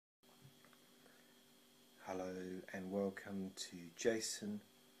Hello and welcome to jasonnewland.com.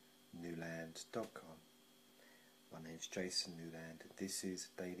 My name's Jason Newland and this is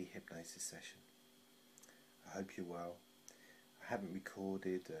a daily hypnosis session. I hope you're well. I haven't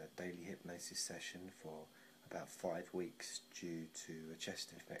recorded a daily hypnosis session for about 5 weeks due to a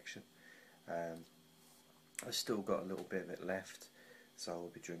chest infection. I've still got a little bit of it left, so I'll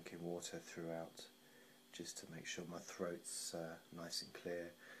be drinking water throughout just to make sure my throat's nice and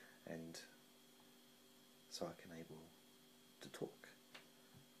clear, and so I can able to talk,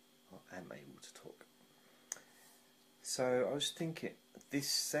 or am able to talk. So I was thinking, this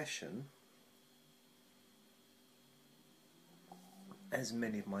session, as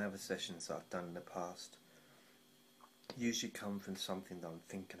many of my other sessions that I've done in the past, usually come from something that I'm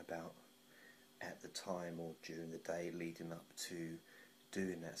thinking about at the time or during the day leading up to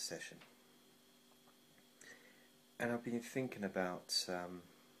doing that session. And I've been thinking about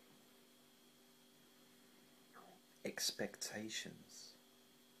expectations,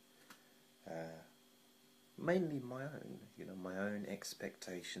 mainly my own, my own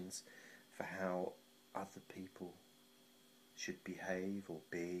expectations for how other people should behave or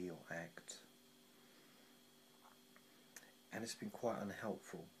be or act. And it's been quite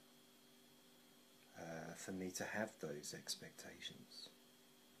unhelpful for me to have those expectations.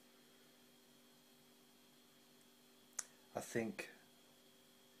 I think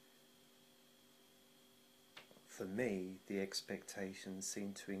for me the expectations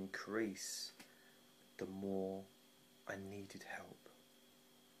seem to increase the more I needed help,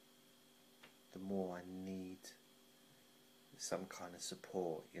 the more I need some kind of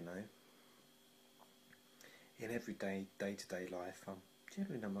support, In everyday, day-to-day life,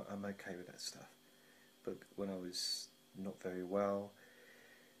 generally I'm okay with that stuff. But when I was not very well,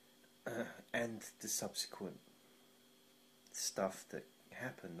 and the subsequent stuff that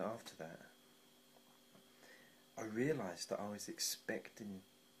happened after that, I realised that I was expecting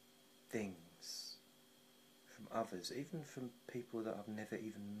things from others, even from people that I've never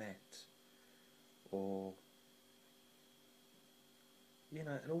even met, or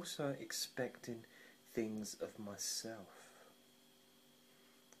and also expecting things of myself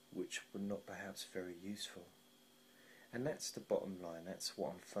which were not perhaps very useful. And that's the bottom line, that's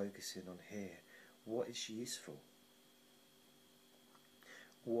what I'm focusing on here. What is useful?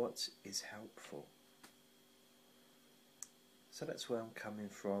 What is helpful? So that's where I'm coming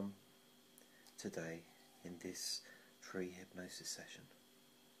from today in this free hypnosis session.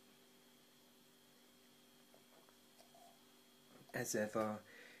 As ever,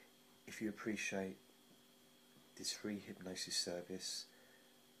 if you appreciate this free hypnosis service,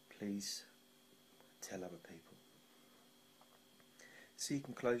 please tell other people. So you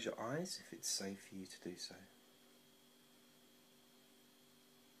can close your eyes if it's safe for you to do so.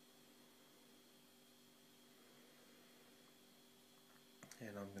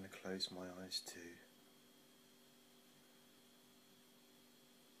 And I'm going to close my eyes too.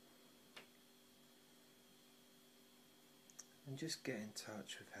 And just get in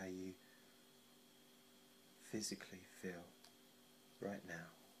touch with how you physically feel right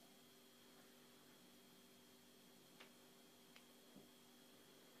now.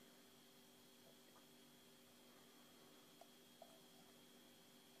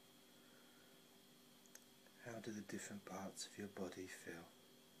 How do the different parts of your body feel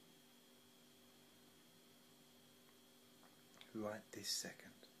right this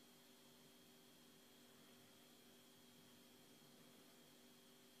second?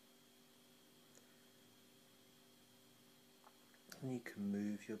 And you can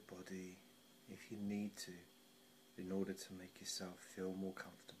move your body if you need to in order to make yourself feel more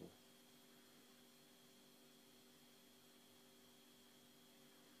comfortable.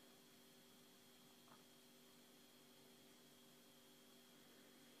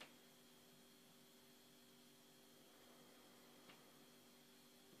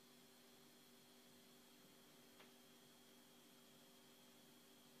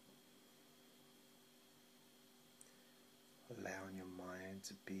 Allowing your mind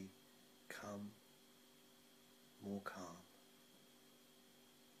to become more calm.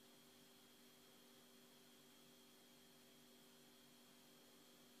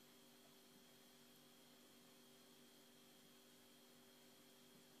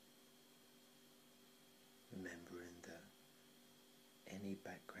 Remembering that any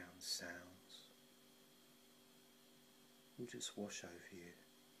background sounds will just wash over you,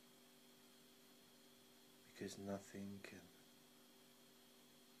 because nothing can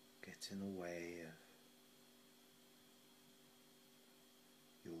get in the way of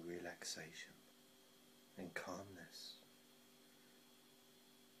your relaxation and calmness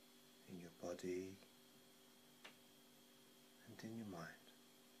in your body in your mind.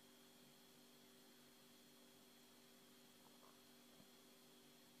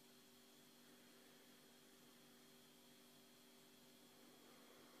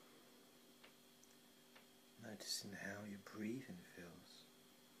 Noticing how your breathing feels.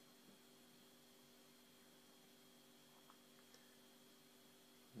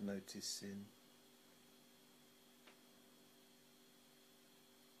 Noticing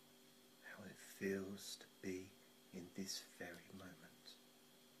how it feels to be in this very moment.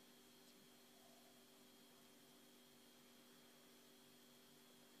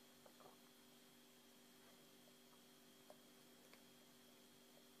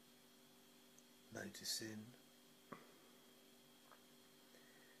 Noticing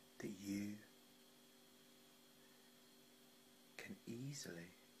that you can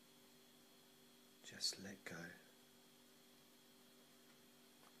easily just let go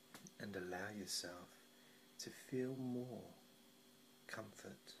and allow yourself to feel more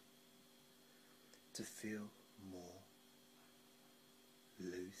comfort, to feel more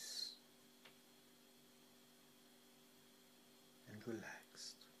loose and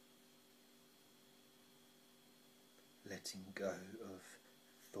relaxed, letting go of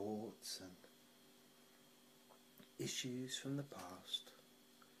thoughts and issues from the past,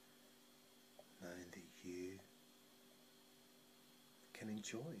 knowing that you can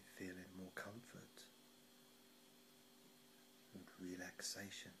enjoy feeling more comfort and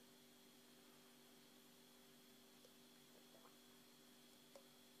relaxation.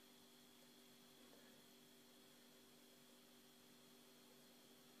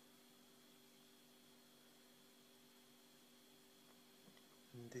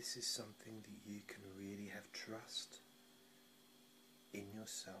 And this is something that you can really have trust in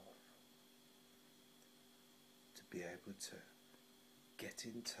yourself to be able to get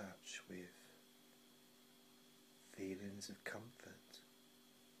in touch with feelings of comfort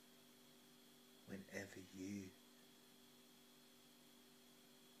whenever you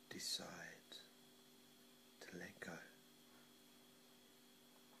decide to let go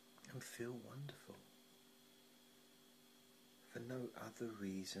and feel wonderful for no other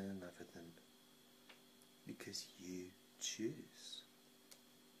reason other than because you choose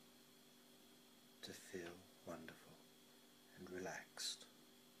to feel wonderful and relaxed.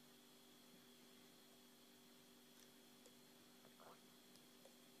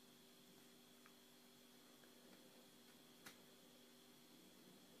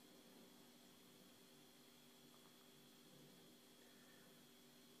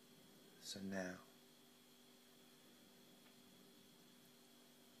 So now,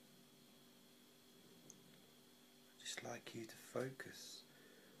 I'd just like you to focus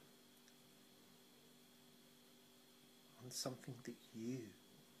on something that you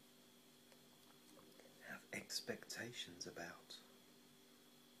have expectations about.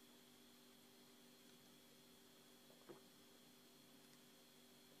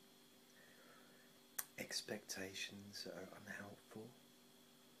 Expectations that are unhelpful,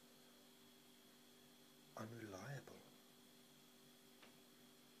 unreliable,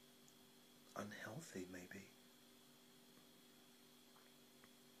 unhealthy maybe.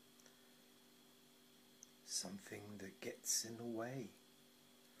 Something that gets in the way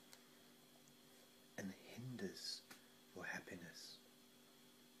and hinders your happiness.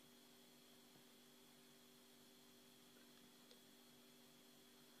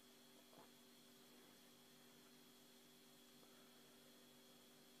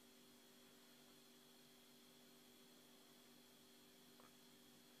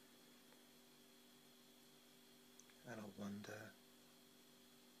 And I wonder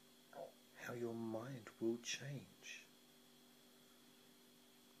how your mind will change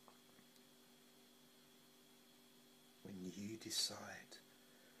when you decide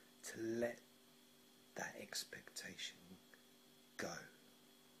to let that expectation go.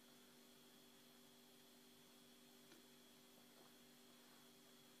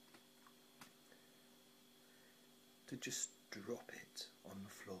 To just drop it on the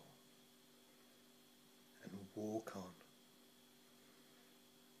floor and walk on.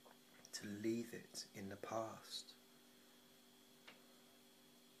 To leave it in the past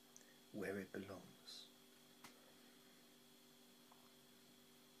where it belongs.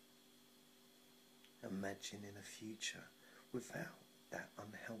 Imagining a future without that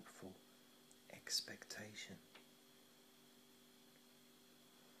unhelpful expectation.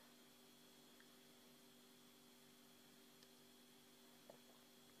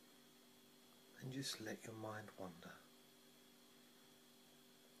 And just let your mind wander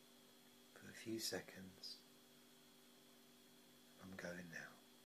for a few seconds. I'm going now.